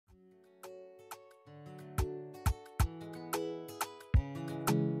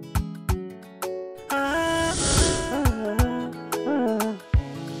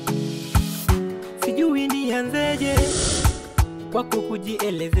kwako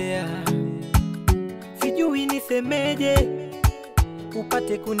kujielezea, sijui nisemeje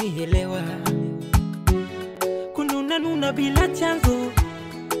upate kunielewa. Kununa bila chanzo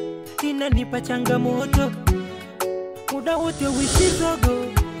inanipa changamoto, muda wote wisizogo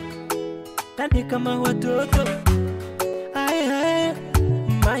tani kama watoto. Ae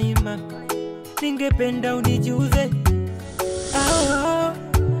maima, ningependa unijuze,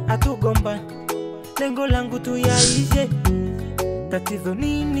 atugomba lengo langu tuyaishe. Tatizo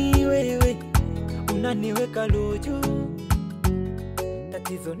nini wewe unaniweka lojo?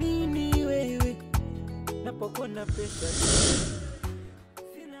 Tatizo nini wewe napokuwa na pesa?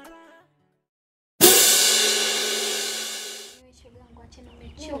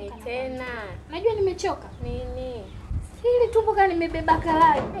 Tena najua nimechoka nini? Hili tumbo kama nimebeba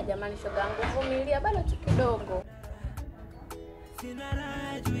kalai. Jamani shogangu, vumilia bado tu kidogo. Sina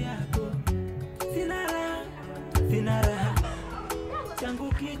raha juu yako, sina raha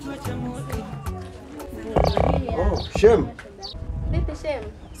changu kichwa cha moto. Oh, Shem. Vipi Shem?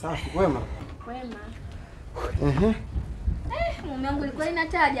 Safi, wema. Wema. Mume wangu ilikuwa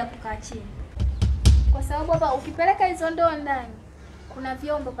inataja kukaa chini. Kwa sababu hapa ukipeleka hizo ndoo ndani, kuna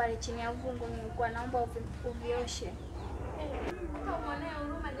vyombo pale chini ya vungu, nilikuwa naomba uvioshe. Muonea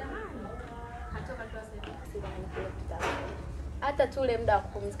huruma jamani. Hatoka tu sasa. Hata tule muda wa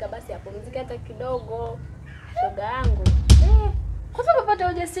kupumzika basi apumzike hata kidogo. Shoga yangu. Kwa sababu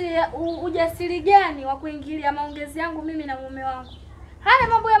unapata ujasiri gani wa kuingilia maongezi yangu mimi na mume wangu? Haya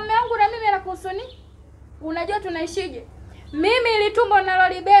mambo ya mume wangu na mimi yanakuhusu nini? Unajua tunaishije? Mimi ili tumbo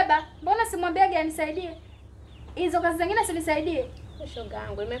ninalolibeba, mbona simwambiage anisaidie? Hizo kazi zingine sinisaidie. Shoga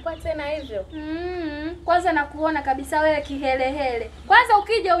yangu, imekuwa tena hivyo. Kwanza nakuona kabisa wewe kihelehele. Kwanza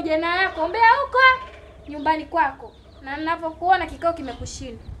ukija uje na yako mbea huko nyumbani kwako. Na ninapokuona kikao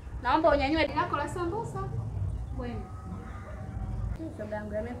kimekushinda, naomba unyanyue lako la sambusa. Wewe. Shoga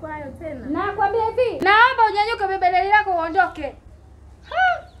yangu, imekuwa hayo tena. Nakwambia hivi, naomba unyanyuke bebeleli lako uondoke.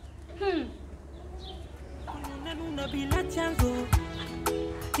 Kununa bila chanzo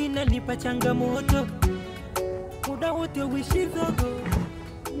inanipa changamoto, muda wote wishizogo.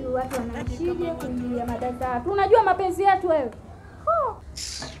 Watu wanashije kuingilia mada zao. Unajua mapenzi yetu wewe.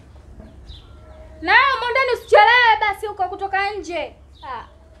 Na mondani usichelewe basi huko kutoka nje.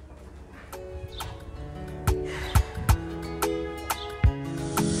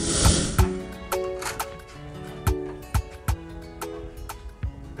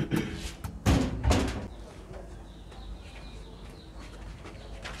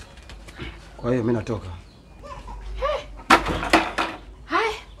 Kwa hiyo mimi natoka.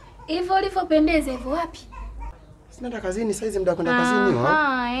 Hai, hivyo ulivyopendeza hivyo wapi? Sinaenda kazini saizi, muda kwenda kazini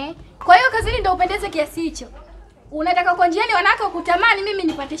wa. Kwa hiyo kazini ndio upendeze kiasi hicho. Unataka kwa njiani wanawake kutamani mimi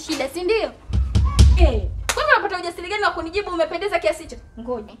nipate shida, si ndio? Kwa nini unapata ujasiri gani wa kunijibu umependeza kiasi hicho?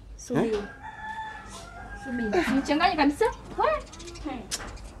 Ngoja, subiri. Subiri. Nichanganye kabisa.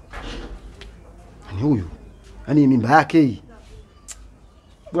 Yaani huyu. Yaani mimba yake hii.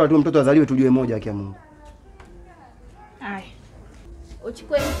 Bora tu mtoto azaliwe tujue moja yake ya Mungu. Haya.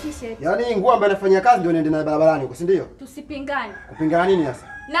 Uchukue hii t-shirt. Yaani nguo ambayo anafanyia kazi ndio niende naye barabarani huko, si ndio? Tusipingane. Kupingana nini sasa?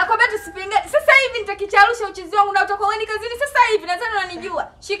 Nakwambia tusipingane. Sasa hivi nitakicharusha uchizi wangu na utakuwa wewe kazini sasa hivi. Nadhani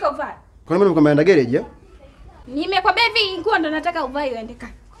unanijua. Shika uvae. Kwa nini mimi naenda garage eh? Nimekwambia hivi nguo ndo nataka uvae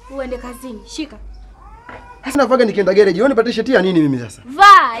uende kazini. Shika. Sasa navaga nikienda garage, wewe nipatie shati ya nini mimi sasa?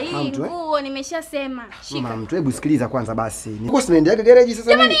 Vaa hii nguo nimeshasema. Shika. Mama mtu, hebu sikiliza kwanza basi. Niko sinaendeaga garage sasa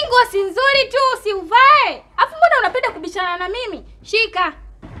mimi. Jamani nguo si nzuri tu, si uvae. Afu mbona unapenda kubishana na mimi? Shika.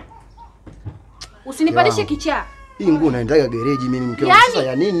 Usinipandishe kichaa. Hii nguo naendaga garage mimi mke wangu, sasa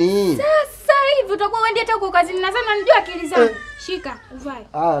ya nini? Sasa hivi utakuwa uende hata huko kazini. Nadhani unanijua akili zangu. Shika,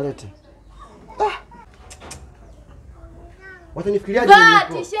 uvae. Lete. Wacha nifikiriaje mimi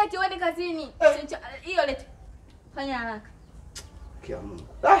huko? Vaa t-shirt uende kazini. Hiyo lete. Fanya haraka. Kia Mungu.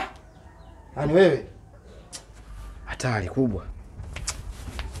 Yaani wewe hatari kubwa.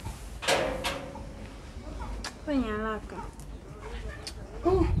 Fanya haraka.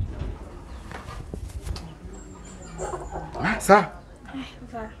 Sasa.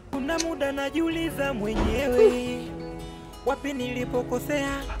 Kuna muda najiuliza mwenyewe wapi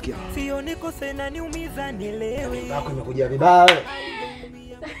nilipokosea. Sio nikose na niumiza nielewe. Yako imekuja vibaya.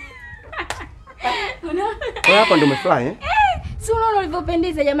 Kwa hapa ndo umefly Si unaona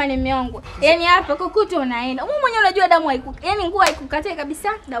ulivyopendeza jamani mume wangu. Yaani hapa kokote unaenda. Wewe mwenyewe unajua damu yaani nguo haikukataa kabisa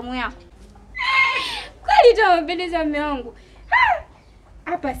damu yako. Kweli tu umependeza mume wangu.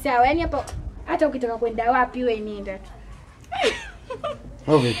 Hapa sawa. Yaani hapa hata ukitaka kwenda wapi wewe nenda tu.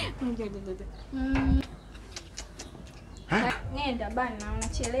 Okay. Nenda bana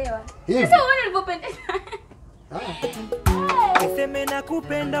unachelewa. Sasa unaona ulivyopendeza. Niseme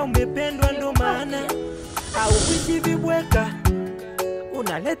nakupenda umependwa ndo maana. Au kuishi vibweka.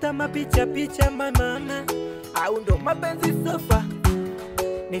 Unaleta mapicha picha mama. Au ndo mapenzi sofa.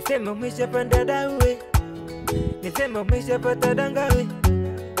 Niseme umeshapanda dawe. Niseme umeshapata dangawe.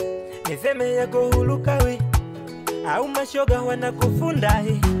 Niseme yako hulukawe. Au mashoga wanakufunda.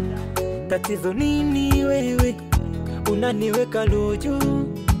 Tatizo nini wewe? Unaniweka loju.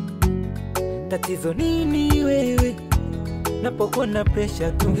 Tatizo nini wewe? Napokona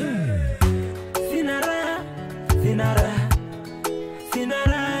pressure tu. Sina raha, sina raha. Sina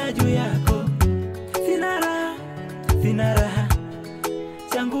raha juu yako. Sina raha, sina raha.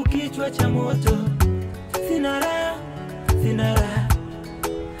 Changu kichwa cha moto. Sina raha, sina raha.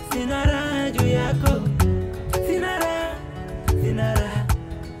 Sina raha juu yako. Sina raha, sina raha.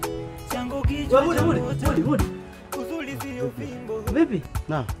 Changu kichwa cha moto. Uzuri sio fimbo. Vipi?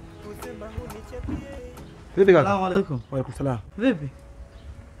 Naam. Vipi kaka? Salamu alaykum. Wa alaykum salaam. Vipi?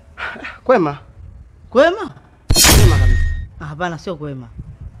 Kwema? Kwema? Kwema kabisa. Hapana, sio kwema.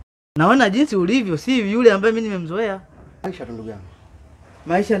 Naona jinsi ulivyo si yule ambaye mimi nimemzoea. Maisha tu ndugu yangu.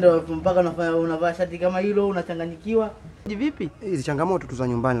 Maisha ndio mpaka unavaa shati kama hilo unachanganyikiwa. Vipi? Hizi changamoto tu za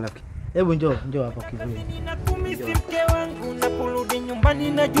nyumbani rafiki. Hebu njoo hapa kivuli. Ninakumisi mke wangu naporudi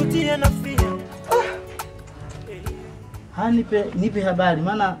nyumbani najutia nafsia. Nipe habari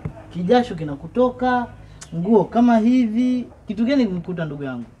maana kijasho kinakutoka, nguo kama hivi. Kitu gani kimekuta ndugu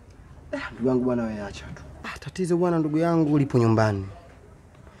yangu? Ndugu yangu bwana wewe acha tu. Tatizo bwana ndugu yangu lipo nyumbani.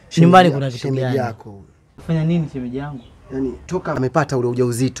 Nyumbani kuna kitu gani? Yako. Fanya nini shemeji yangu? Yaani toka amepata ule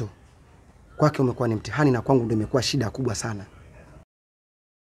ujauzito kwake umekuwa ni mtihani na kwangu ndio imekuwa shida kubwa sana.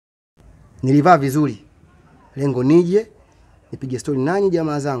 Nilivaa vizuri. Lengo nije nipige story nanyi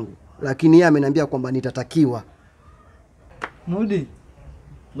jamaa zangu, lakini yeye ameniambia kwamba nitatakiwa. Mudi.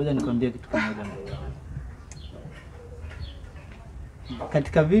 Ngoja nikwambie kitu kimoja ndugu.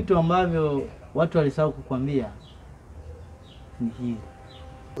 Katika vitu ambavyo watu walisahau kukwambia ni hii.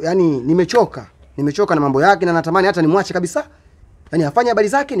 Yaani nimechoka na mambo yake na natamani hata nimwache kabisa. Yaani afanye habari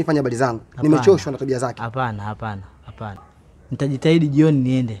zake, nifanye habari zangu. Nimechoshwa na tabia zake. Hapana. Nitajitahidi jioni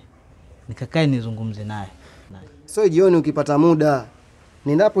niende. Nikakae nizungumze naye. Sio jioni ukipata muda.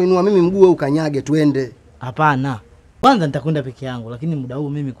 Ninapoinua mimi mguu wewe ukanyage tuende. Hapana. Kwanza nitakwenda peke yangu lakini muda huu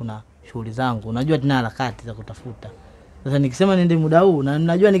mimi kuna shughuli zangu. Unajua tena harakati za kutafuta. Sasa nikisema niende muda huu na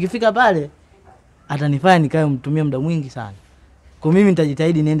najua nikifika pale atanifanya nikae mtumie muda mwingi sana. Kwa mimi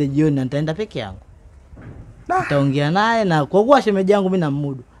nitajitahidi niende jioni na nitaenda peke yangu. Nitaongea naye na kwa kuwa shemeji yangu mimi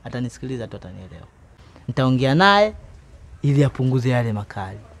namudu, atanisikiliza tu atanielewa. Nitaongea naye ili apunguze yale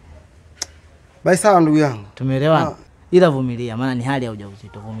makali. Basi sawa ndugu yangu. Tumeelewana? Ila vumilia maana ni hali ya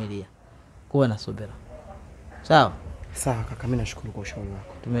ujauzito, vumilia. Kuwa na subira. Sawa? Sawa kaka, mimi nashukuru kwa ushauri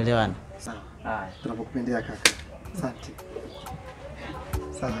wako. Tumeelewana? Sawa. Haya, tunapokupendea kaka. Asante.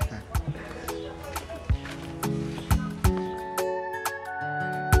 Sawa kaka.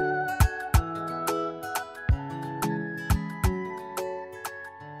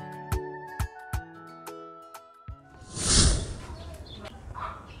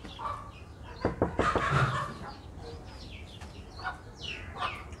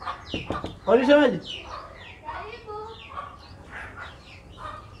 Hodi shemeji. Karibu.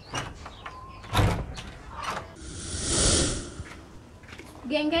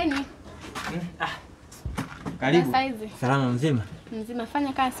 Gengeni. Karibu. Salama mzima? Mzima,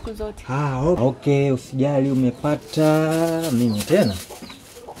 fanya kazi siku zote. Okay, usijali umepata mimi tena.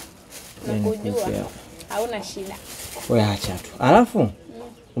 Nakujua. Hauna shida. Wewe acha tu. Alafu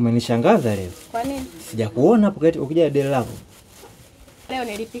umenishangaza leo. Kwa nini? Sijakuona hapo kati ukija deli lako. Leo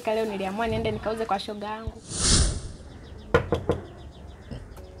nilipika, leo niliamua niende nikauze kwa shoga yangu.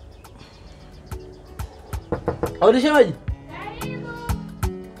 Hodi shemeji.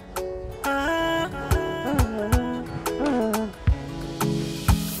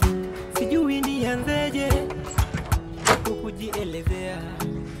 Sijui nianzeje kukujielezea.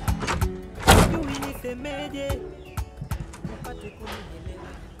 Sijui nisemeje upate kunielewa.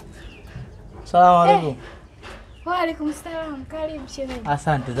 Salamu alaykum. Wa alaykum salaam. Karibu shemeji.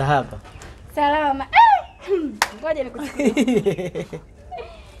 Asante za hapa. Salama. Ngoja nikuchukue.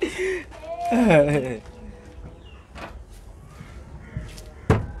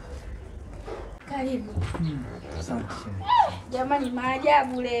 Karibu. Asante. Jamani,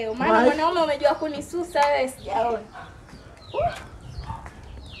 maajabu leo. Maana mwanaume umejua kunisusa wewe sijaona.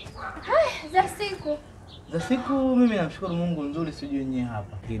 Za siku. Za siku mimi namshukuru Mungu nzuri sijui nyewe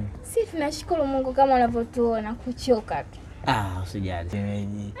hapa. Si tunashukuru Mungu kama unavyotuona kuchoka tu. Usijali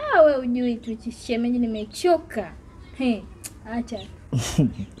shemeji. Wewe hujui tu shemeji nimechoka. Acha.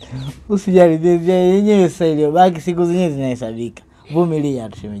 Usijali baby, yenyewe sasa iliyobaki siku zenyewe zinahesabika. Vumilia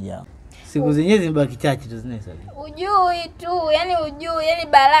tu shemeji yangu. Siku zenyewe zimebaki chache tu zinahesabika. Ujui tu, yani ujui,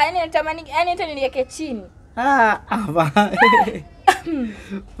 yani balaa, yani natamani yani hata niliweke chini. Hapa.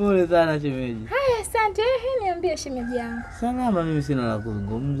 Pole sana shemeji. Haya, asante. Niambie shemeji yangu. Salama, mimi sina la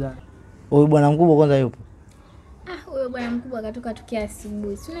kuzungumza. Huyu bwana mkubwa kwanza yupo? Huyo bwana mkubwa akatoka tukia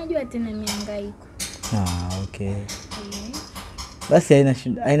asubuhi. Si unajua tena mihangaiko. Okay. Basi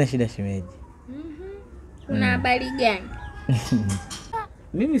haina shida shemeji. Una habari gani?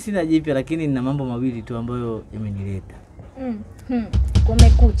 Mimi sina jipya, lakini nina mambo mawili tu ambayo yamenileta.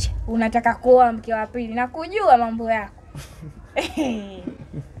 Kumekucha. Unataka kuoa mke wa pili na kujua mambo yako.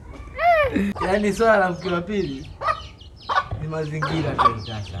 Yaani swala la mke wa pili ni mazingira tu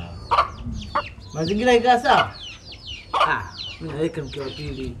ikaa sawa. Mazingira ikaa sawa? Mimi naweka mke wa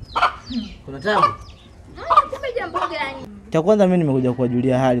pili. Kuna tabu? Kumbe jambo gani? Cha kwanza mimi nimekuja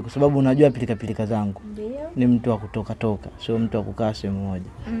kuwajulia hali kwa sababu unajua pilika zangu. Ndio. Ni mtu wa kutoka, sio mtu wa kukaa sehemu moja.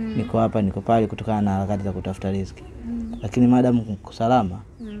 Niko hapa, niko pale kutokana na harakati za kutafuta riziki. Lakini madam uko salama,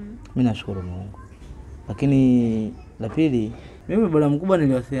 mimi nashukuru Mungu. Lakini la pili, mimi bwana mkubwa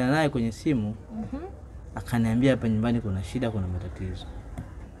niliwasiliana naye kwenye simu. Akaniambia hapa nyumbani kuna shida, kuna matatizo.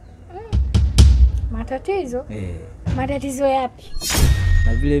 Matatizo? Matatizo yapi?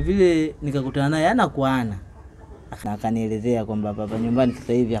 Na vile nikakutana naye ana kwa ana. Akanielezea kwamba hapa nyumbani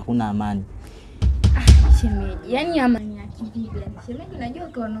sasa hivi hakuna amani. Shemeji, yani amani ya kivipi? Shemeji, unajua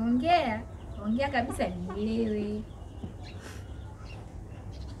ukiwa ongea kabisa nielewe.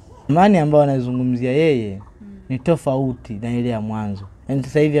 Amani ambayo anazungumzia yeye ni tofauti na ile ya mwanzo. Yaani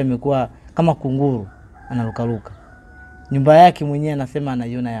sasa hivi amekuwa kama kunguru, analukaluka. Nyumba yake mwenyewe anasema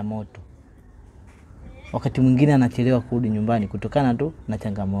anaiona ya moto. Wakati mwingine anachelewa kurudi nyumbani kutokana tu na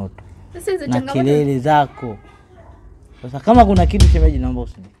changamoto. Sasa hizo changamoto na kelele zako. Sasa kama kuna kitu shemeji, naomba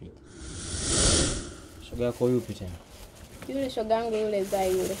usinifiche. Shoga yako yupi tena? Yule shoga yangu yule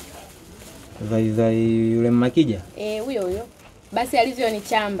Zai yule mmakija? Huyo. Basi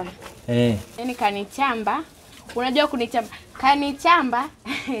alivyonichamba. Yaani kanichamba. Unajua kunichamba. Kanichamba.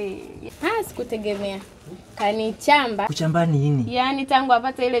 Sikutegemea. Kanichamba. Kuchamba nini? Yaani tangu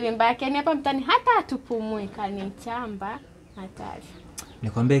apate ile mimba yake, yani hapa mtani hata atupumue, kanichamba hatari.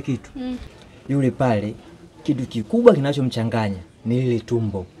 Nikwambie kitu. Yule pale kitu kikubwa kinachomchanganya ni ile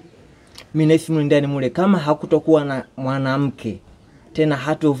tumbo. Mimi nahisi mule ndani mule kama hakutokuwa na mwanamke tena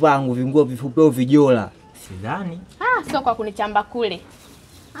hatovaa nguo vifupi au vijola. Sidhani. Sio kwa kunichamba kule.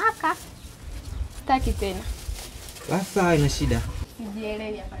 Sitaki tena. Sasa ina shida.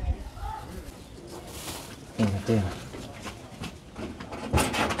 Sijielewi hapa. Tena.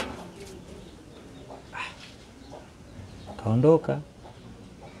 Kaondoka.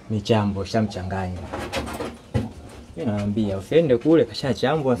 Michambo shamchanganya. Mimi naambia usiende kule,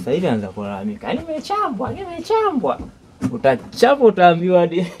 kashachambwa sasa hivi anaanza kulalamika. Nimechambwa. Utachapa utaambiwa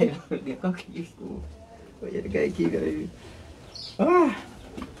hadi kwa kifu. Ngoja nikae kimya hivi.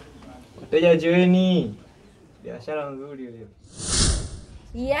 Wateja jioni. Biashara nzuri leo.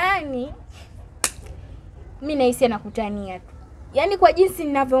 Yaani mimi nahisi anakutania tu. Yaani kwa jinsi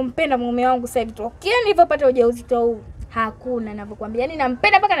ninavyompenda mume wangu sasa hivi tokea nilipopata ujauzito huu, hakuna ninavyokuambia. Yaani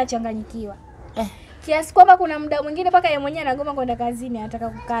nampenda mpaka nachanganyikiwa. Kiasi kwamba kuna muda mwingine mpaka yeye mwenyewe anagoma kwenda kazini, anataka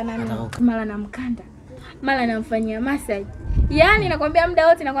kukaa nami. Mara namkanda, mara namfanyia massage. Yaani nakwambia muda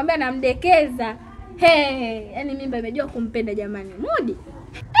wote nakwambia namdekeza. Yaani mimba imejua kumpenda jamani. Mudi.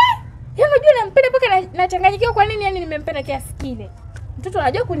 Yaani unajua nampenda mpaka nachanganyikiwa kwa nini, yaani nimempenda kiasi kile. Mtoto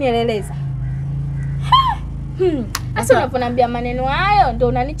anajua kunieleleza. Sasa unaponiambia maneno hayo ndio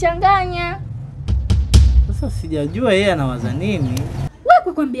unanichanganya. Sasa sijajua yeye anawaza nini. Wewe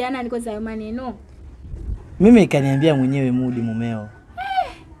kukwambia nani kwanza hayo maneno? Mimi ikaniambia mwenyewe Mudi mumeo.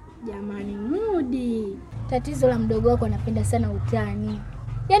 Jamani Mudi. Tatizo la mdogo wako anapenda sana utani.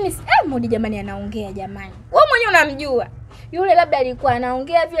 Yaani Mudi jamani anaongea jamani. Wewe mwenyewe unamjua. Yule labda alikuwa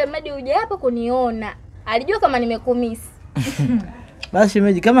anaongea vile madi uje hapo kuniona. Alijua kama nimekumisi. Basi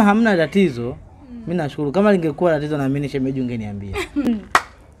shemeji, kama hamna tatizo, mimi nashukuru. Kama lingekuwa tatizo na mimi shemeji ungeniambia.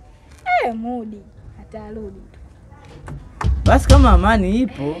 Mudi atarudi tu. Basi kama amani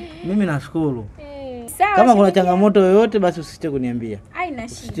ipo, mimi nashukuru. Sawa. Kama kuna changamoto yoyote basi usisite kuniambia. Haina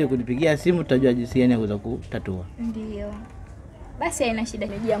shida. Usisite kunipigia simu, tutajua jinsi gani ya kuweza kutatua. Ndio. Basi haina shida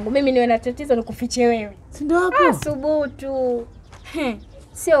shemeji yangu. Mimi niwe na tatizo nikufiche wewe. Si ndio hapo? Subutu.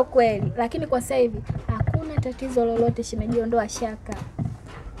 Sio kweli, lakini kwa sasa hivi hakuna tatizo lolote shemeji, ondoa shaka.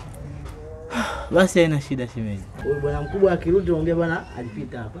 Basi haina shida shemeji. Huyu bwana mkubwa akirudi mwambie bwana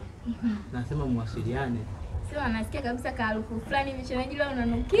alipita hapa. Nasema muwasiliane. Sio anasikia kabisa harufu fulani hivi shemeji leo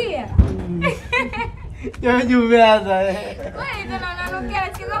unanukia. Shemeji umeanza. Wewe ndio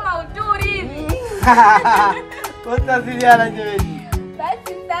unanukia si kama uturi hivi. Utasiliana shemeji.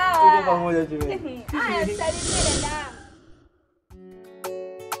 Basi sawa. Tuko pamoja shemeji. Haya tusalimie dada.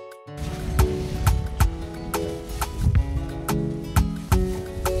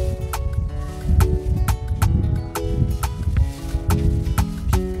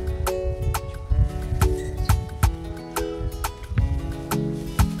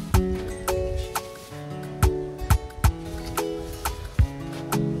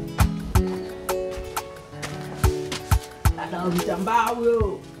 Mtambaa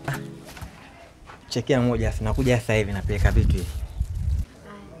huyo. Chekia moja sasa nakuja sasa hivi napeleka vitu hivi.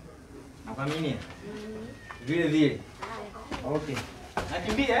 Nakuaminia? Vile vile. Okay.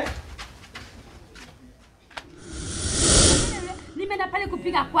 Nakimbia Nimeenda pale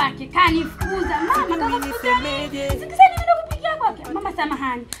kupiga kwake, kanifukuza. Mama kama nisemeje? Sikisema nimeenda kupiga kwake. Mama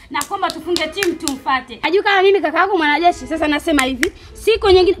samahani. Na kwamba tufunge timu tumfuate. Hajui kama mimi kaka yako mwanajeshi. Sasa nasema hivi, siku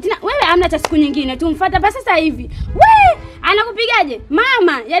nyingine tena wewe hamna hata siku nyingine tumfuate hapa sasa hivi. Wewe anakupigaje?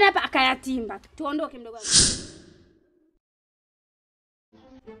 Mama, yani hapa akayatimba. Tuondoke mdogo wangu.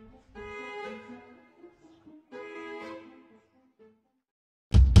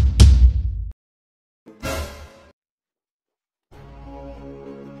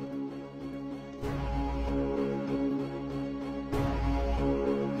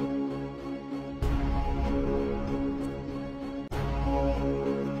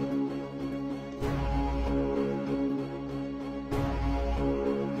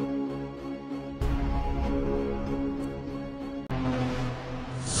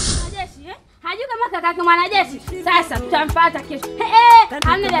 Kaka mwanajeshi. Sasa tutamfuata kesho.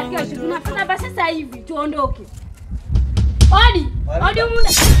 Hamna la kesho. Tunafuata hapa sasa hivi. Tuondoke. Odi muda.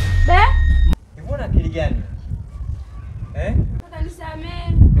 Mbona akili gani? Kaka nisamee.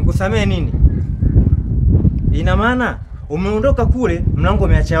 Nikusamee nini? Ina maana umeondoka kule mlango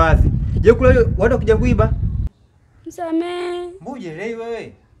umeacha wazi. Je, kule watu kuja kuiba? Nisamee. Mbuje lei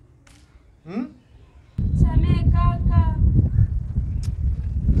wewe? Nisamee kaka.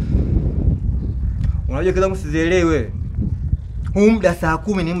 Unajua kila msizielewe wewe. Huu muda saa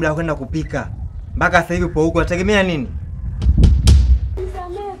 10 ni muda wa kwenda kupika. Mpaka sasa hivi po huko unategemea nini?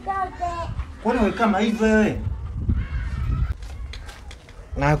 Nisamee kaka. Kwani wewe kama hivyo wewe?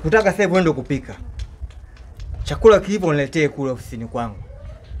 Na kutaka sasa uende kupika. Chakula kiipo niletee kule ofisini kwangu.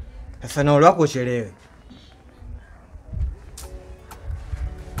 Sasa na ole wako uchelewe.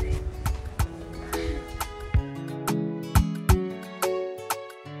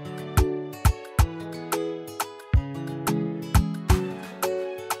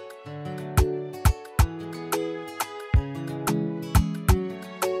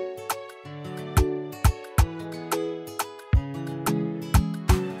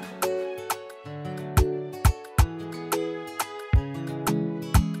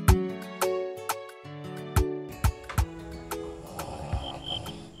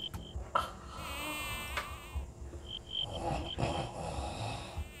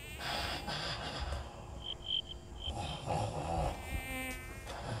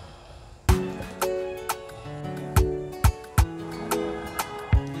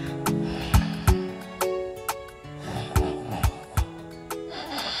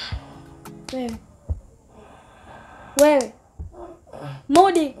 Wewe.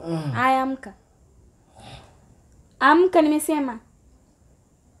 Mudi, haya amka. Amka nimesema.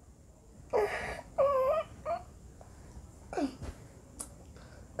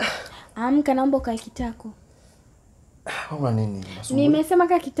 Amka naomba ukae kitako. Una nini? Nimesema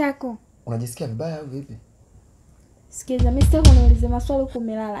kaa kitako. Unajisikia vibaya au vipi? Sikiza, mimi sitaki uniulize maswali huko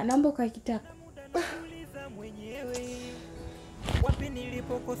umelala. Naomba ukae kitako. Wapi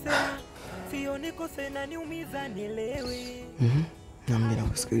nilipokosea? Sio nikose na niumiza nielewe. Naomba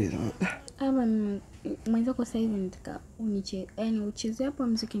nakusikiliza. Ama mwenzako sasa hivi nataka ucheze hapo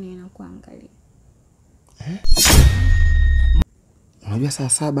muziki niwe kuangalia. Unajua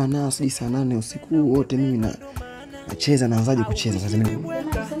saa 7 na siji saa 8 usiku wote mimi nacheza naanzaje kucheza sasa mimi.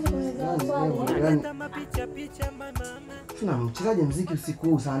 Sina mchezaji muziki usiku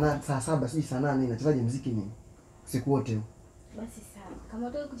huu saa 7 siji saa 8 nachezaje muziki nini? Usiku wote. Basi sawa. Kama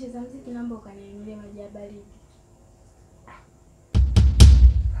unataka kucheza muziki naomba ukaninunulie maji ya baridi.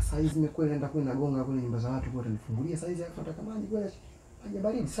 Sasa hizi nimekuwa naenda kule nagonga kule nyumba za watu kwa watanifungulia saa hizi hapa nataka maji kwa maji ya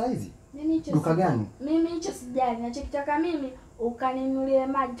baridi saa hizi. Duka gani? Mimi hicho sijali. Nachokitaka mimi ukaninunulie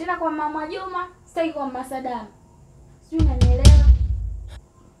maji. Tena kwa mama Juma, sitaki kwa mama Sadam. Sijui unanielewa?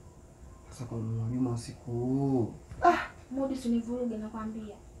 Sasa kwa mama Juma usiku. Mudi usinivuruge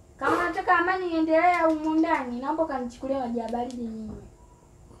nakwambia. Kama nataka amani iendelee humu ndani, naomba kanichukulie maji ya baridi nyinyi.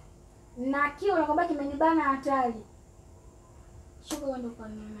 Na kiu nakwambia kimenibana hatari. Shuka uende kwa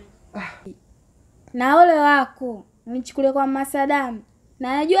maji. Na ole wako, nichukulie kwa Masadamu.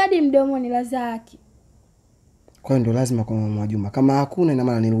 Na najua hadi mdomoni la zake. Kwa hiyo ndio lazima kwa Mama Juma. Kama hakuna ina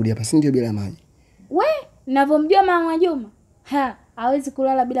maana nirudi hapa, si ndio bila maji? We, ninavyomjua Mama Juma. Hawezi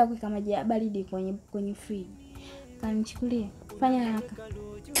kulala bila kuweka maji ya baridi kwenye friji. Kanichukulie. Fanya haraka.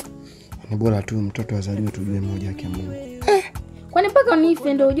 Ni bora tu mtoto azaliwe tujue moja yake ya Mungu. Kwani mpaka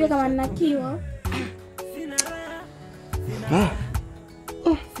unife ndio ujue kama nina kiwa?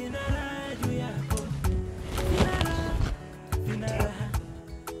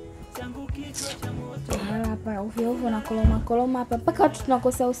 Hapa ovyo na koloma hapa mpaka watu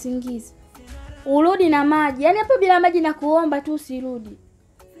tunakosa usingizi. Urudi na maji. Yaani hapa bila maji na kuomba tu usirudi.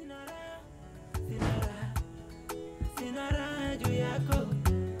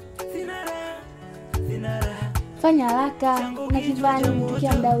 Fanya haraka na kivani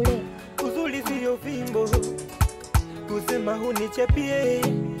mtukia muda ule. Uzuri sio fimbo, kusema hunichapie.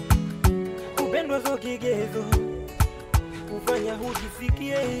 Kupendwa sio kigezo, kufanya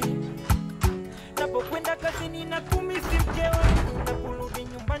hujisikie. Napokwenda kazini na kumisi mke wangu, naporudi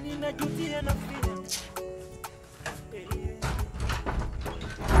nyumbani najutia nafsia.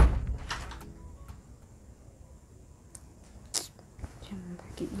 Chamba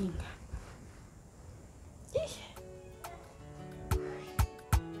kijinga.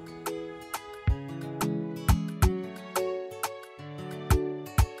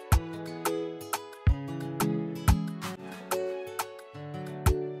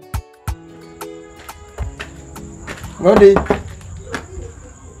 Ngodi.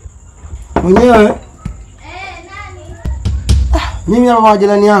 Mwenyewe? Nani? Mimi ama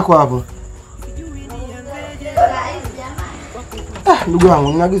jirani yako hapo. Ndugu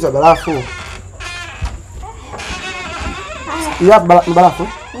yangu, ninaagiza barafu. Yap barafu?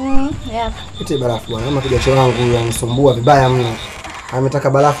 Yap. Ite barafu bwana, kama kijacho wangu yanisumbua vibaya mno. Ametaka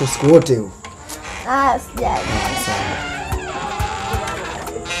barafu siku wote huo. Sijali.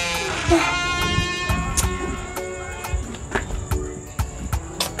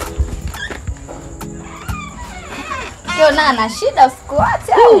 Na shida siku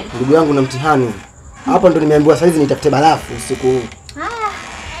wote au? Ndugu yangu na mtihani. Hapa ndo nimeambiwa saizi nitafute barafu usiku huu.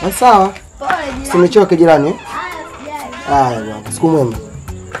 Sawa. Pole jirani. Usimechoke jirani. Sijali. Haya bwana, siku mwema.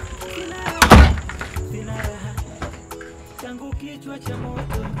 Changu kichwa cha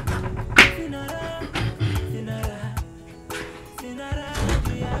moto.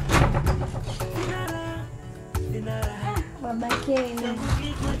 Baba Keni.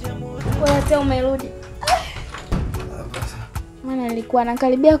 Wewe umerudi. Maana nilikuwa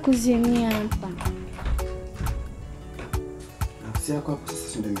nakaribia kuzimia hapa. Nafsi yako hapo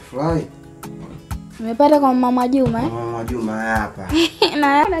sasa ndio imefurahi. Nimepata kwa Mama Juma Mama Juma hapa.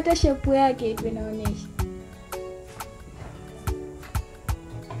 Na hata shepu yake ipo inaonyesha.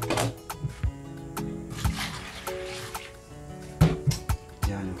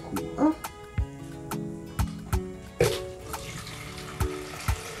 Jana kubwa.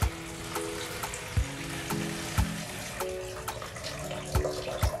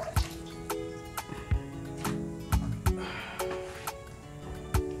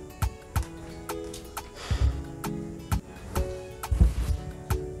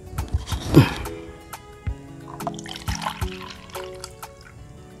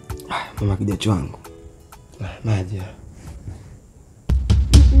 Mama kijacho wangu. Maji.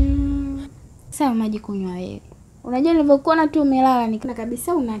 Sasa maji kunywa wewe. Unajua nilivyokuona tu umelala nikana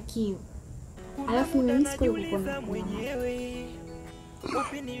kabisa una kiu. Alafu mimi sikukupona mwenyewe.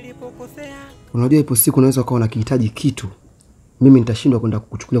 Upi nilipokosea? Unajua ipo siku unaweza kuwa unakihitaji kitu. Mimi nitashindwa kwenda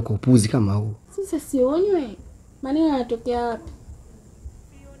kukuchukulia kwa upuzi kama huu. Sasa sionywe. Maneno yanatokea wapi?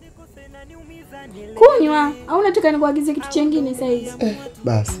 Kunywa au unataka nikuagize kitu kingine sasa hivi?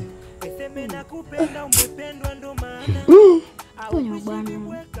 Basi. Kunywa bwana.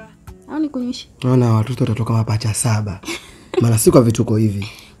 Au nikunywishe? Naona watoto watatoka mapacha 7. Maana si kwa vituko hivi.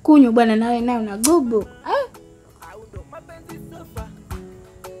 Kunywa bwana nawe nayo na gogo.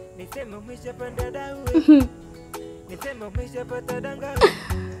 Nisema umeshapanda dau. Nisema umeshapata danga.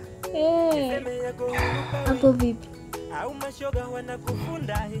 Hapo vipi? Au mashoga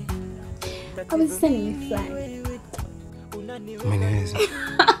wanakufunda. Hapo sasa nimefurahi. Umeniweza.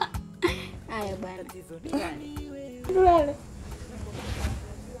 Haya bwana. Tulale.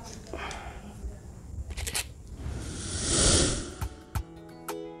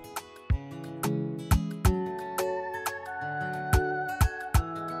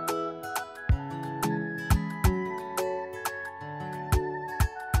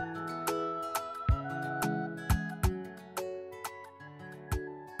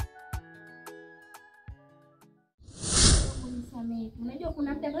 vipi? Unajua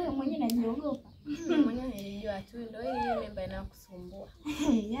kuna muda wewe mwenyewe unajiogopa. Mwenyewe nilijua tu ndio hii mimba inakusumbua.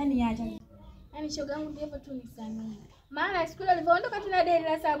 Yaani acha. Yaani shoga yangu ndio hivyo tu nisamee. Maana siku ile alivyoondoka tuna deni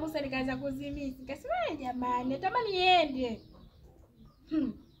la sambusa nikaanza kuzimisi. Nikasema jamani, natamani niende.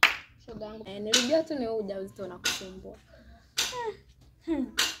 Shoga yangu. Nilijua tu ni ujauzito unakusumbua.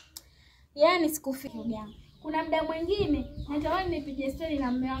 Yaani sikufiki shoga yangu. Kuna muda mwingine natamani nipige story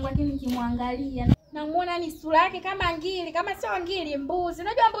na mume wangu lakini nikimwangalia namuona ni sura yake kama ngili, kama sio ngili mbuzi.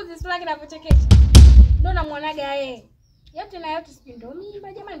 Unajua mbuzi sura yake inavyochekesha. Ndio namuonaga yeye. Yote na yote sipi ndo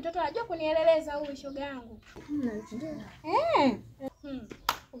mimba jamani, mtoto anajua kunieleleza huyu shoga yangu.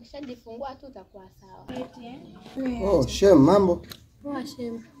 Ukishajifungua tu utakuwa sawa. Oh, shem mambo. Poa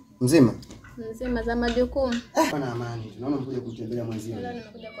shem. Mzima? Mzima za majukumu. Bwana amani. Tunaona mkuja kutembelea mwenzio. Leo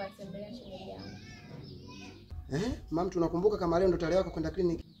nimekuja kuwatembelea shemeji yangu. Mama tunakumbuka kama leo ndo tarehe yako kwenda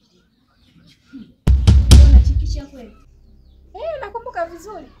kliniki. Unachikisha kweli? Nakumbuka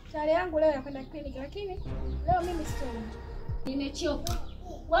vizuri. Tarehe yangu leo ya kwenda kliniki lakini leo mimi sitoi. Nimechoka.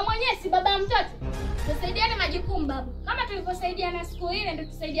 Wewe mwenyewe si baba mtoto. Tusaidiane majukumu babu. Kama tulivyosaidiana siku ile ndio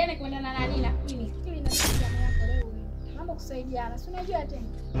tusaidiane kwenda na nani na kliniki. Kile nasaidiana yako leo. Mambo kusaidiana. Si unajua tena.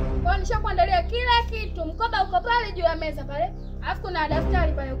 Kwa nishakuandalia kila kitu. Mkoba uko pale juu ya meza pale. Alafu kuna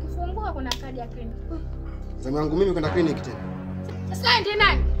daftari pale ukifungua kuna kadi ya kliniki. Zamu yangu mimi kwenda kliniki tena. Sasa ndiye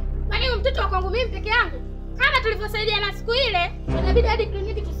nani? Kwani mtoto wa kwangu mimi peke yangu? Kama tulivyosaidiana siku ile, inabidi hadi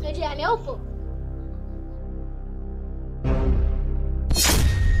kliniki tusaidiane, upo?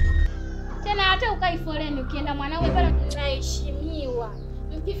 Tena hata ukai foleni ukienda mwanaume pale tunaheshimiwa.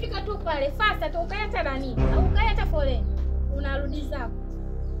 Mkifika tu pale fasta tu ukai hata nani? Au ukai hata foleni. Unarudi zako.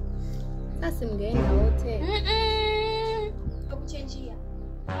 Sasa mgeenda wote. Kukuchenjia.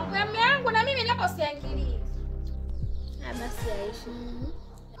 Mambo ya mume wangu na mimi napo usiangilie. Basi aishi.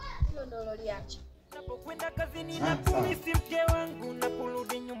 Hilo ndo liacha. Napokwenda kazini na kumisi mke wangu na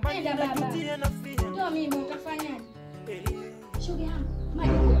kurudi nyumbani najutia nafia. Ndio mimi utafanyaje? Shughuli yangu,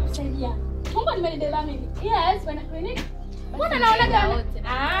 majukumu kusaidiana. Mungu nimelibeba mimi. Yes, bwana kliniki. Mbona naonaga wote?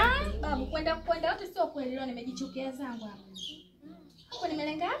 Babu kwenda wote sio kweli, leo nimejichukia zangu hapa. Hapo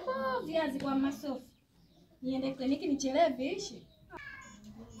nimelenga hapo viazi kwa masofu. Niende kliniki nichelewe viishi.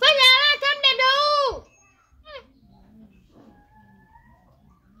 Fanya haraka mdendo huu.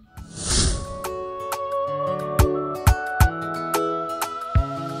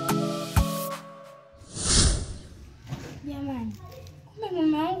 Jamani, kumbe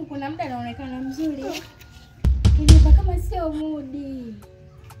mume wangu kuna muda anaonekana mzuri. Nilipa kama sio mudi.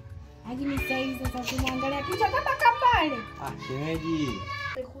 Lakini sasa hivi sasa kumwangalia picha kama kapale. Shemeji.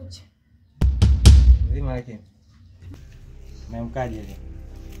 Kucha. Mzima lakini. Memkaje leo?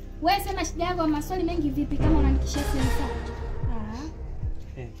 Wewe sema shida yako, maswali mengi vipi kama unanikishia simu sana?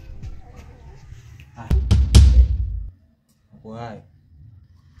 Kwa hayo.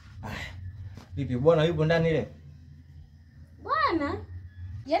 Vipi bwana yupo ndani ile? Bwana?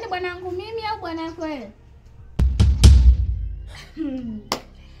 Yaani bwanangu mimi au bwana yako wewe?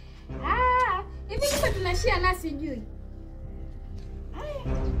 Hivi kama tunashia nasi jui.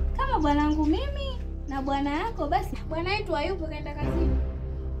 Kama bwanangu mimi na bwana yako basi bwana yetu hayupo kaenda kazini.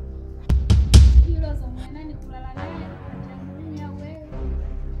 Hilo za mwanani kulala naye mimi au wewe?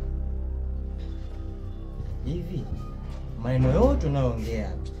 Hivi maneno yote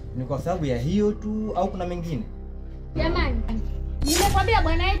unayoongea ni kwa sababu ya hiyo tu au kuna mengine? Jamani, nimekwambia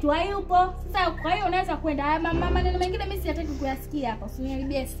bwana yetu hayupo. Sasa kwa hiyo unaweza kwenda. Maneno mengine mimi sitaki kuyasikia hapa.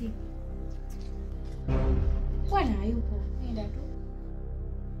 Usiniharibie siku. Bwana hayupo. Nenda tu.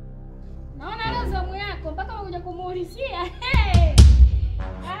 Naona leo zamu yako mpaka unakuja kumuulizia.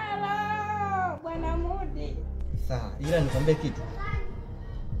 Halo, bwana Mudi. Sawa, ila nikwambie kitu.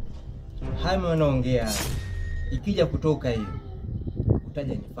 Hayo unaongea ikija kutoka hiyo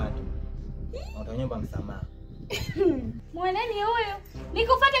utaja nifuate. Na utanyomba msamaha. Mwanani huyo?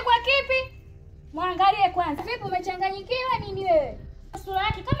 Nikufuate kwa kipi? Muangalie kwanza. Vipi umechanganyikiwa nini wewe? Sura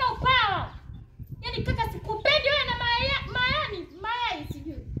yake kama upawa. Yaani kaka sikupendi wewe na mayai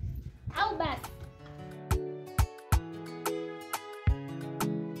sijui. Au basi.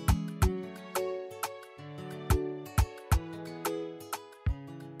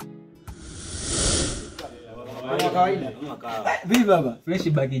 Kama kawaida. Vipi baba? Fresh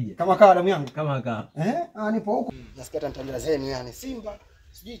bakija. Kama kawa damu yangu. Kama kawa. Nipo huko. Nasikia tantabila zenu yani Simba,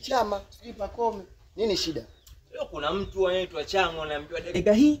 sijui Chama, sijui Pakome. Nini shida? Leo kuna mtu anaitwa Chango anaambiwa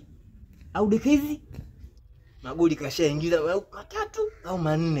dakika hii au dakika hizi magoli kashaingiza au matatu au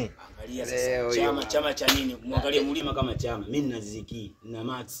manne. Angalia sasa chama cha nini? Muangalie mlima kama Chama. Mimi nina Ziki, nina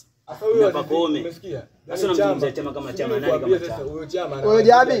Max. Huyo Pakome. Umesikia? Sasa unamzungumzia Chama kama Chama nani kama Chama? Huyo Chama. Huyo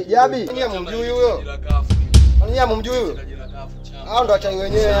Jabi. Ni mjui huyo. Kwani yeye mumjui huyo? Hao ndo wachai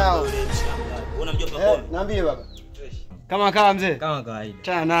wenyewe hao. Una mjomba Pole? Niambie baba. Kama kawa mzee? Kama kawaida.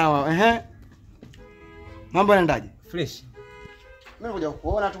 Cha nao. Mambo yanaendaje? Fresh. Mimi ngoja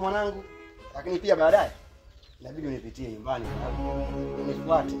kukuona tu mwanangu. Lakini pia baadaye inabidi unipitie nyumbani.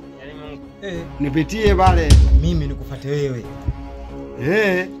 Unifuate. Yaani Mungu. Nipitie pale. Mimi nikufuate wewe.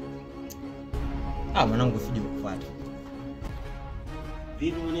 Mwanangu usije kufuata.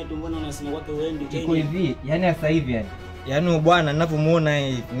 Vipi mwanetu mbona unasema kwake uende? Iko hivi, yani sasa hivi yani. Yaani bwana ninavyomuona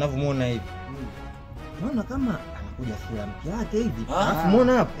hivi, naona kama anakuja sura mpya yake hivi. Alafu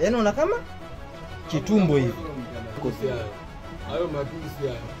muona hapo, yaani unaona kama kitumbo hivi. Kosea hayo matusi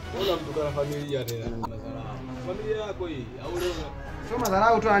haya. Ona mtukana familia tena. Familia yako hii au leo sio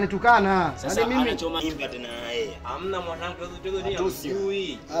madharau tu anitukana. Sasa mimi anachoma Mimba tena yeye. Hamna mwanangu hizo ni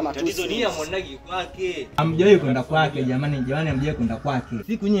msui. Tatizo ni mwanangu kwake. Hamjawahi kwenda kwake jamani, hamjawahi kwenda kwake.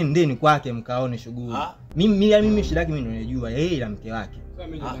 Siku nyinyi ndeni kwake mkaone shughuli. Mimi shida yake mimi ndio najua yeye na mke wake. sasa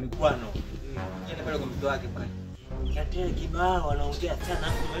mimi jamani Bwana. Nenda pale kwa mke wake pale. Katele kibao wanaongea sana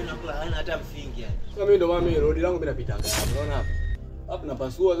hapo maneno kwa hana hata msingi yani. sasa mimi ndo mami road langu mimi napita hapo. Unaona hapo? Hapo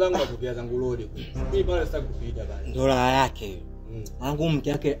napasua zangu napokea zangu road. Mimi pale sitaki kupita pale. Ndola yake hiyo. Wangu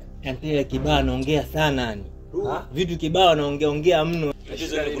mke wake Katele kibao anaongea sana yani. Vitu kibao anaongea mno.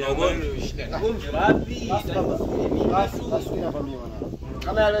 tatizo ni kuna ugomvi. Ugomvi wapi? Basi nakwambia mwanangu.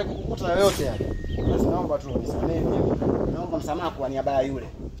 Kama yale kukukuta yoyote yale. Basi naomba tu unisamehe mimi. Naomba msamaha kwa niaba ya yule.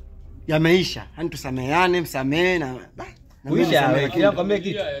 Yameisha. Yaani tusameheane, msamehe na Kuisha wewe kila kwambia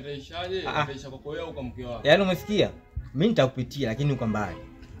kitu. Yataishaje? Yataisha kwa wewe au kwa mke wako. Yaani umesikia? Mimi nitakupitia lakini uko mbali.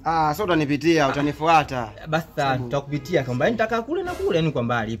 Sio utanipitia, utanifuata. Basi tutakupitia kwamba nitakaa kule na kule yani uko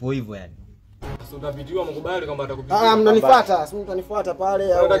mbali ipo hivyo yani. Sasa utapitiwa mkubali kwamba atakupitia. Mnanifuata, si mtanifuata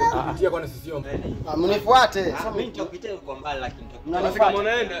pale au utakupitia kwani sisi sio mbele. Mnifuate. Mimi nitakupitia uko mbali lakini Unafika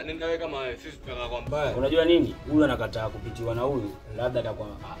mwanaenda nenda wewe kama sisi tutakaa kwa mbaya. Unajua nini? Huyu anakataa kupitiwa na huyu, labda atakuwa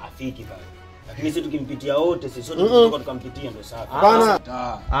afiki pale. Lakini sisi tukimpitia wote sisi sote tutakuwa tukampitia ndio safi.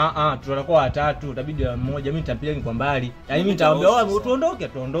 Bana. tutakuwa watatu, utabidi mmoja mimi nitapiga kwa mbali. Yaani mimi nitaambia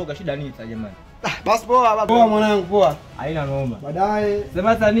tuondoke, shida nini sasa jamani? Basi poa mwanangu poa. Haina noma. Baadaye.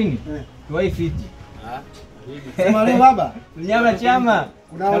 Sema sasa nini? Tuwai fiti. Sema leo baba. Mnyama chama.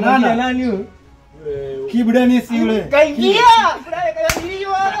 Unaonana nani huyo? Kibu Dennis yule. Kaingia. Fulani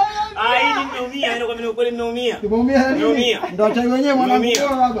kaingiliwa. Hii nimeumia, ndio kwa mimi ukweli nimeumia. Umeumia nini? Ndio achai wenyewe mwanangu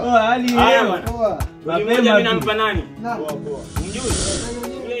poa baba. Hali haya. Poa. Mapema mimi nampa nani? Poa. Mjui.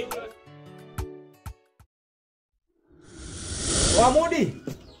 Wamudi.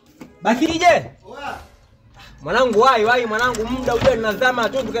 Bakije. Mwanangu wai mwanangu muda uje ninazama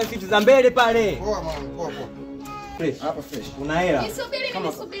tu tukae siti za mbele pale. Poa mwanangu poa. Fresh. Hapa fresh. Una hela?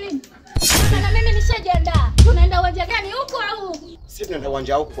 Nisubiri. Sasa mimi nishajiandaa. Tunaenda uwanja gani huko au? Sisi tunaenda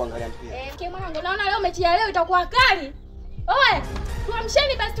uwanja huko kuangalia mpira. Kwa mwanangu naona leo mechi ya leo itakuwa kali. Oe,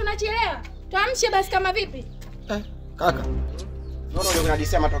 tuamsheni basi tunachelewa. Tuamshe basi kama vipi? Kaka. Naona ndio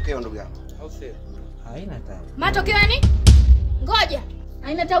kunadisia matokeo ndugu yangu. Au sio? Haina tabu. Matokeo yani? Ngoja.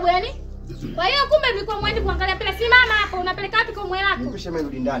 Haina tabu yani? Kwa hiyo kumbe mlikuwa mwendi kuangalia mpira. Simama hapo, unapeleka wapi kwa mwe lako? Mpishe mimi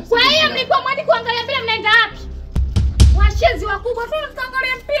rudi ndani. Kwa hiyo mlikuwa mwendi kuangalia mpira, mnaenda wapi? Washenzi wakubwa tu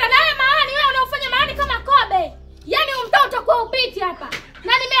tukaangalia mpira. Na wewe maani wewe unaofanya maani kama kobe. Yaani mtao utakuwa upiti hapa.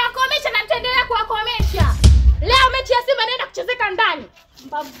 Na nimewakomesha na nitaendelea kuwakomesha. Leo mechi ya Simba inaenda kuchezeka ndani.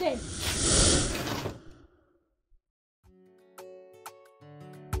 Mbavu tena.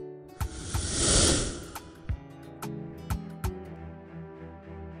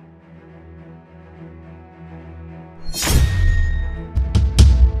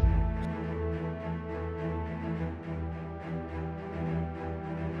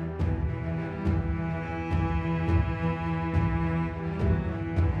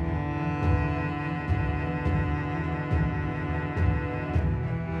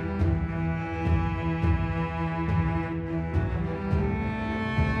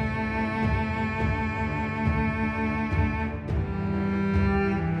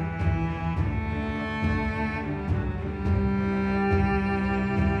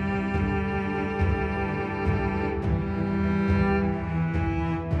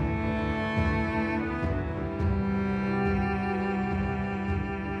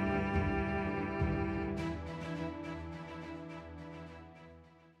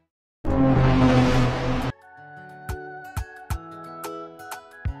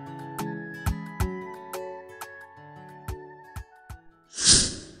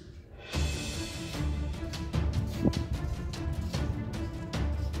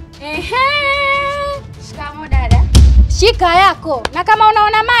 Shikamo dada. Shika yako. Na kama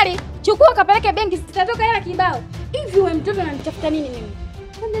unaona mali, chukua kapeleke benki, zitatoka hela kibao. Hivi wewe mtoto unanitafuta nini mimi?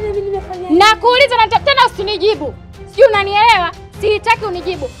 Nakuuliza na tena usinijibu. Sio unanielewa? Sitaki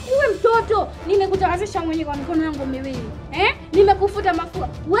unijibu. Wewe mtoto, nimekutakasisha mwenyewe kwa mikono yangu miwili. Nimekufuta mafua.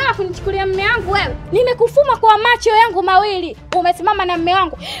 Wewe kunichukulia mume wangu wewe. Nimekufuma kwa macho yangu mawili. Umesimama na mume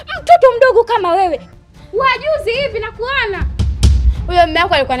wangu. Mtoto mdogo kama wewe. Wajuzi hivi na kuona. Huyo mume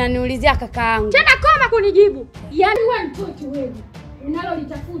wako alikuwa ananiulizia kakaangu. Tena koma kunijibu. Yaani wewe mtoto wewe.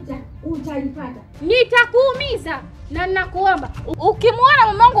 Unalolitafuta utalipata. Nitakuumiza na ninakuomba ukimwona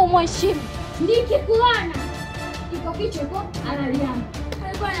mume wangu umheshimu. Nikikuona iko kichwa iko analiana.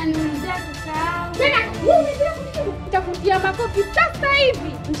 Alikuwa ananiulizia kakaangu. Tena nitakutia makofi sasa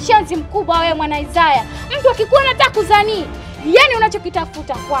hivi. Mshenzi mkubwa wewe mwana Isaya. Mtu akikuona hata kuzani. Yaani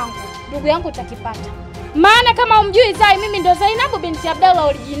unachokitafuta kwangu ndugu yangu utakipata. Maana kama umjui Isaya mimi ndo Zainabu binti Abdalla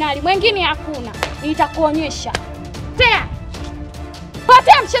originali. Mwingine hakuna. Nitakuonyesha. Tea.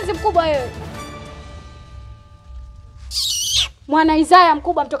 Patia mshenzi mkubwa wewe. Mwana Isaya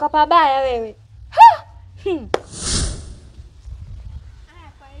mkubwa mtoka pabaya wewe. Ha!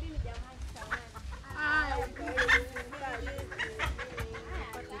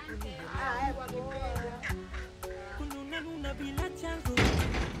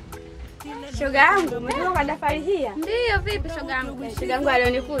 Shoga yangu, umetoka kwa dafari hii? Ndio vipi shoga yangu? Shoga yangu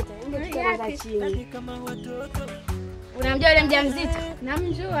alionikuta. Ndio chini. Unamjua yule mjamzito?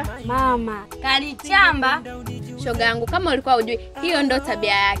 Namjua. Mama, kalichamba. Shoga yangu kama ulikuwa hujui, hiyo ndo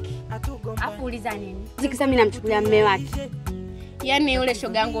tabia yake. Afu uliza nini? Zikisa mimi namchukulia mume wake. Yaani yule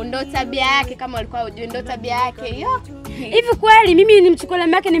shoga yangu ndo tabia yake kama ulikuwa hujui ndo tabia yake hiyo. Hivi kweli mimi nimchukulie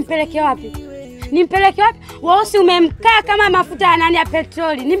mume wake nimpeleke wapi? Nimpeleke wapi? Wewe si umemkaa kama mafuta ya nani ya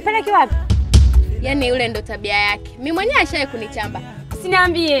petroli. Nimpeleke wapi? Yaani yule ndo tabia yake. Mimi mwenyewe ashaye kunichamba.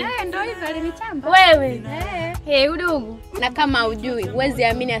 Usiniambie. Ndio hivyo alinichamba. Wewe. Udugu. Na kama hujui, huwezi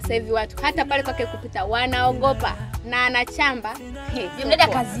amini sasa hivi watu hata pale kwake kupita wanaogopa na anachamba. Mdada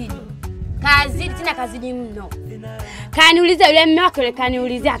kazidi. Kazidi tena kazidi mno. Kaniuliza yule mume wake yule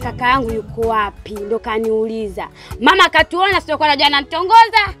kaniulizia kaka yangu yuko wapi? Ndo kaniuliza. Mama akatuona sio kwa anajua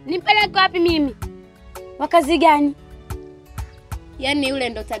ananitongoza. Nimpeleke wapi mimi? Wakazi gani? Yaani yule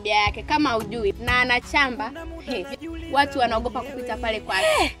ndo tabia yake kama hujui na anachamba. Watu wanaogopa kupita pale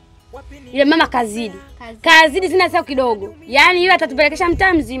kwake. Yule mama kazidi. Kazidi tena sio kidogo. Yaani yule atatupelekesha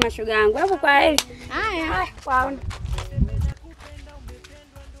mtaa mzima shoga yangu. Hapo kwa heri. Haya, kwaona.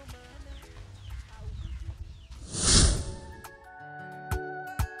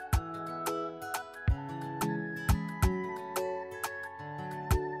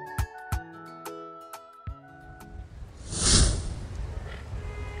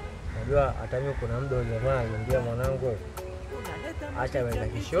 Unajua hata mimi kuna muda jamaa aliambia mwanangu acha wenda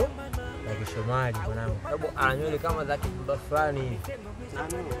kisho na kishomali mwanangu. Sababu ananywele kama za kibuda fulani hivi.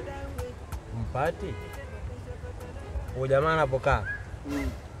 Mpati. Huyo jamaa anapokaa.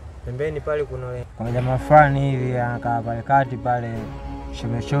 Pembeni pale kuna jamaa fulani hivi anakaa pale kati pale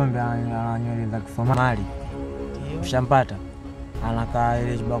shombe ananywele za Kisomali. Ushampata? Anakaa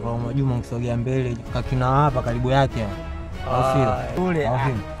ile jibaka la Majuma msogea mbele kakina hapa karibu yake. Au ule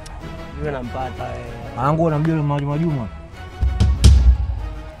yule nampata wewe. Angu unamjua yule Majuma.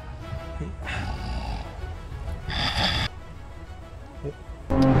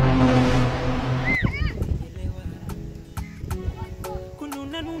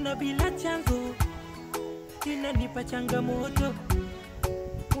 Kununa bila chanzo inanipa changamoto.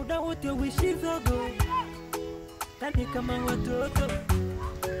 Muda wote wishi zogo. Tani kama watoto.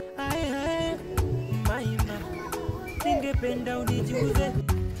 Ai maima. Ningependa unijuze.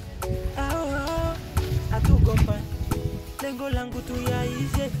 Atugopa. Lengo langu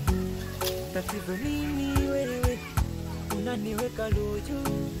tuyaishe. Tatizo nini wewe? Unaniweka lojo.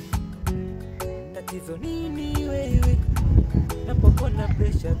 Tatizo nini wewe? Napopona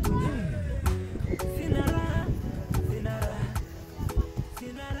pressure tu. Sina raha.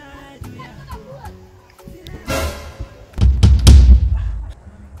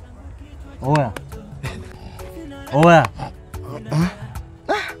 Oya. Oya.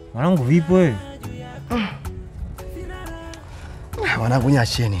 Mwanangu vipi wewe? Mwanangu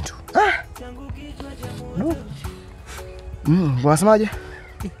nyacheni tu. Unasemaje?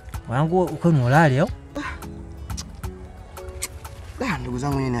 Mwanangu uko mulali au? Ndugu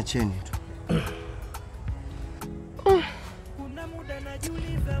zangu nyinyi niacheni tu.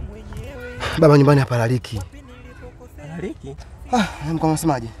 Baba nyumbani hapalaliki. Hapalaliki? Mko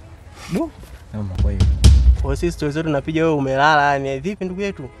mnasemaje? Naomba kwa hiyo. Kwa sisi tuwezo tunapiga wewe umelala yani vipi ndugu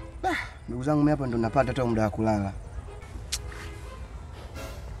yetu? Ndugu zangu mimi hapa ndo napata hata muda wa kulala.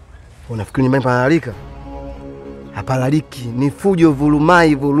 Unafikiri nyumbani panalalika? Hapalaliki, ni fujo,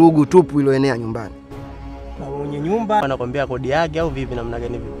 vulumai, vurugu tupu iliyoenea nyumbani. Na mwenye nyumba, anakwambia kodi yake au vipi namna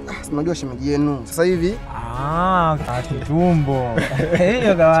gani vipi? Unajua shemeji yenu. Sasa hivi kitumbo.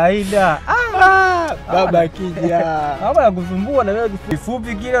 Hiyo kawaida. Baba kija. Baba anakusumbua na wewe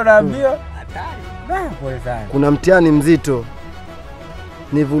kifupi kile unaambia hatari. Pole sana. Kuna mtihani mzito.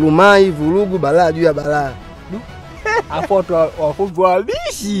 Ni vurumai, vurugu, balaa juu ya balaa. Hapo watu wafupi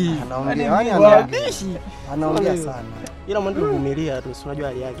wabishi. Anaongea sana. Ila mwanzo kuvumilia tu, unajua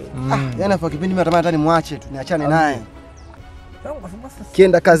hali yake. Yaani kwa kipindi mimi natamani hata nimwache tu, niachane naye.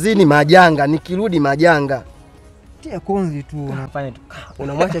 Kienda kazini majanga, nikirudi majanga. Tia konzi tu unafanya tu.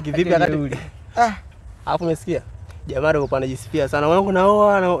 Unamwacha kivipi akati? Alafu umesikia? Jamaa ndio anajisifia sana. Wanangu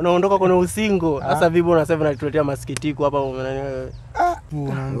naoa naondoka kwenye usingo. Sasa vipi unasema unatuletea masikitiko hapa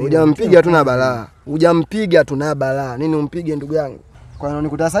Hujampiga tu na balaa. Hujampiga tu na balaa. Nini umpige ndugu yangu? Kwa nini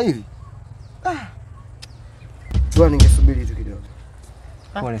unikuta sasa hivi? Tuwa ningesubiri tu kidogo.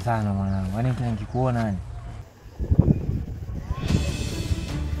 Pole sana mwanangu. Yaani mtu nikikuona nani?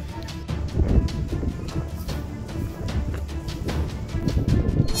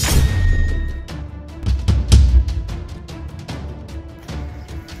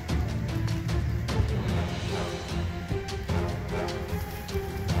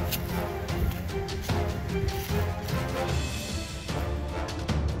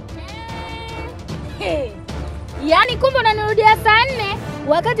 Yaani kumbe unanirudia saa 4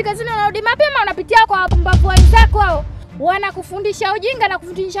 wakati kazini unarudi mapema, unapitia kwa wapumbavu wenzako hao. Wanakufundisha ujinga na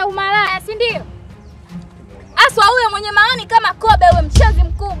kufundisha umalaya, si ndio? Aswa huyo mwenye maoni kama kobe, wewe mchazi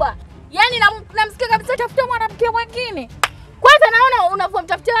mkubwa. Yaani namsikia kabisa tafuta mwanamke mwingine. Kwanza naona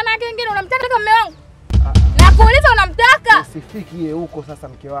unavomtafutia wanawake wengine, unamtaka mume wangu. Na kuuliza unamtaka? Usifikie huko sasa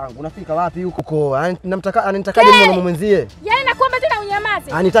mke wangu. Unafika wapi huko? Ananitakaje mwanaume mwenzie? Yaani nakuomba tena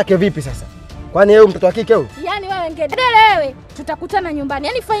unyamaze. Anitake vipi sasa? Kwani yeye mtoto wa kike huyu? Yaani wewe ngedele wewe, tutakutana nyumbani.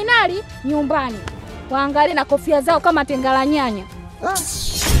 Yaani finali nyumbani. Waangalie na kofia zao kama tengala nyanya.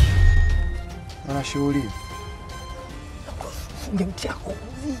 Ana shughuli. Ngemtiako.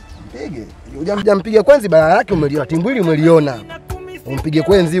 Mpige. Hujampiga kwenzi baya yake umeliona. Timbwili umeliona. Umpige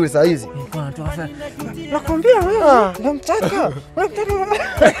kwenzi yule saa hizi. Nakwambia wewe, namtaka.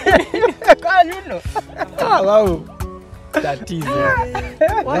 Kwa nini? Wao. Tatizo.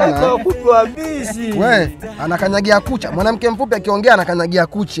 Wana kubwa bishi. Wewe, anakanyagia kucha. Mwanamke mfupi akiongea anakanyagia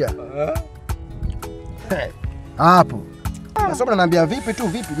kucha. Hapo. Sasa unaniambia vipi tu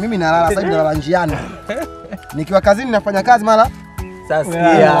vipi? Mimi nalala sasa hivi nalala njiani. Nikiwa kazini nafanya kazi mara.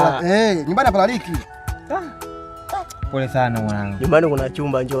 Sasa nyumbani hapalaliki. Pole sana mwanangu. Nyumbani kuna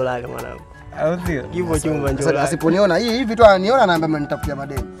chumba njoo lale mwanangu. Au sio? Kipo chumba njoo lale. Asiponiona hivi tu ananiona anaambia mnitafutia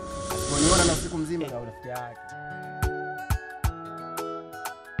madeni. Asiponiona na usiku mzima na urafiki yake.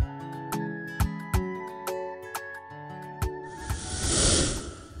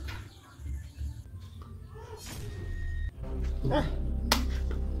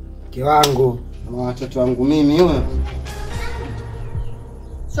 Mke wangu na watoto wangu mimi huyo.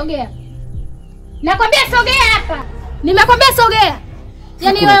 Sogea. Nakwambia sogea hapa. Nimekwambia sogea.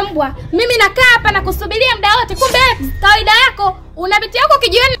 Yaani wewe mbwa, mimi nakaa hapa na kusubiria muda wote. Kumbe kawaida yako unapitia huko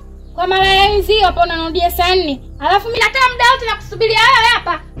kijiweni kwa mara ya hizi hapa unarudia saa 4. Alafu mimi nakaa muda wote na kusubiria wewe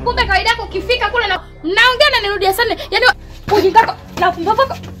hapa. Kumbe kawaida yako ukifika kule na mnaongea na nirudia saa 4. Yaani ujingako na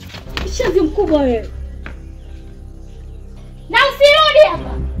kumbavako. Shazi mkubwa wewe. Na usirudi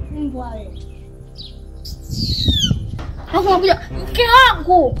hapa. Mbwa wewe. Hapo unakuja mke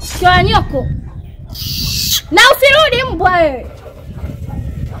wangu, kwa nyoko. Na usirudi mbwa wewe.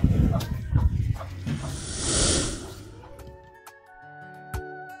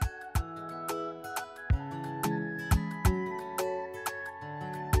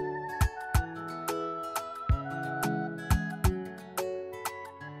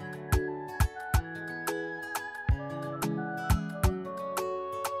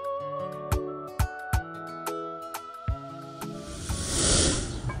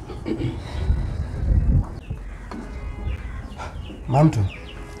 Mamto,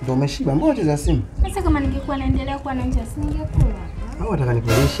 ndio umeshiba. Mbona unacheza simu? Sasa kama ningekuwa naendelea kuwa na njaa singekula. Au unataka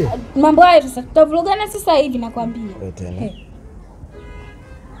nikulishe? Mambo hayo sasa tutavurugana sasa hivi nakwambia. Wewe tena.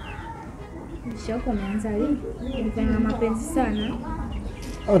 Shoko umeanza lini? Nilifanya mapenzi sana.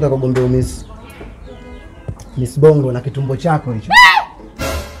 Au unataka kugombea Miss? Miss Bongo na kitumbo chako hicho.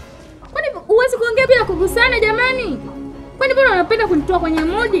 Kwani uwezi kuongea bila kugusana jamani? Kwani mbona unapenda kunitoa kwenye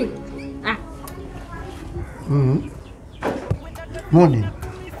modi? Modi.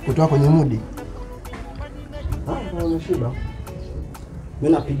 Kutoa kwenye modi. Umeshiba.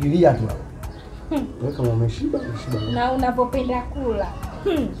 Mimi napigilia tu. Wewe kama umeshiba, umeshiba. Na unapopenda kula.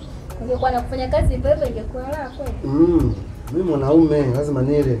 Ungekuwa na kufanya kazi hivyo ingekuwa raha kweli. Mimi mwanaume lazima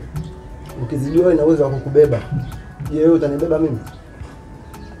nile. Ukizidiwa ina uwezo wa kukubeba. Je, wewe utanibeba mimi?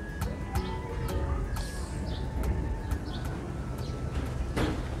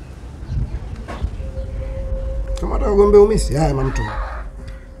 Kama nataka gombe umisi, haya mamtu.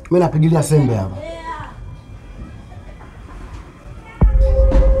 Mimi napigilia sembe hapa.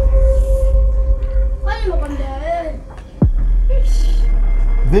 Kwani unakwambia wewe?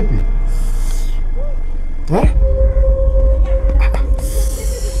 Vipi?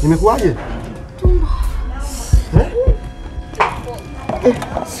 Nimekuaje? Tumbo.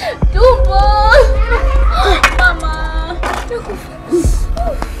 Tumbo. Mama.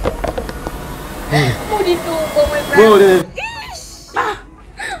 Mudi tumbo mwenzangu. Pole.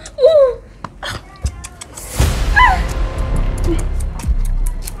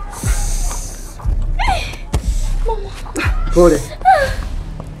 Pole.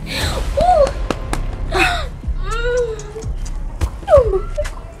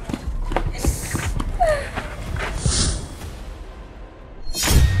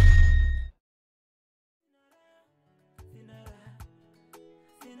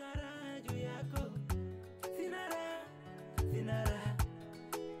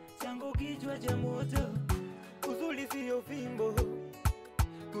 Changu kichwa cha moto, uzuri sio fimbo,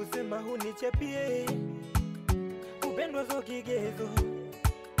 kusema hunichapie, kupendwa sio kigezo,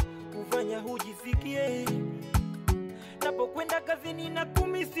 kufanya hujisikie. Napokwenda kazini na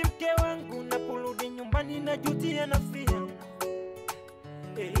kumisi mke wangu, naporudi nyumbani najutia nafsi